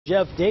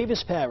Jeff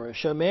Davis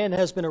Parish, a man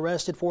has been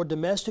arrested for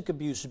domestic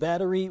abuse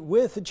battery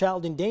with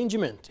child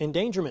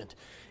endangerment.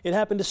 It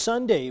happened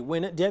Sunday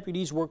when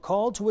deputies were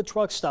called to a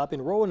truck stop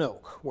in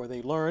Roanoke, where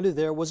they learned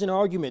there was an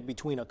argument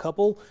between a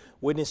couple.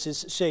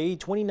 Witnesses say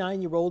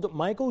 29-year-old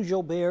Michael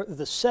Gilbert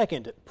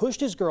II pushed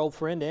his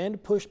girlfriend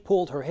and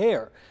pulled her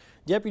hair.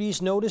 Deputies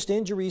noticed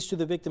injuries to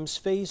the victim's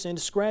face and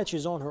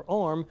scratches on her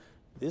arm.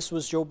 This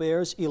was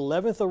Gilbert's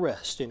 11th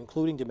arrest,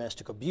 including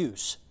domestic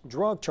abuse,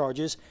 drug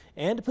charges,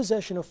 and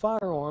possession of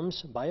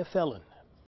firearms by a felon.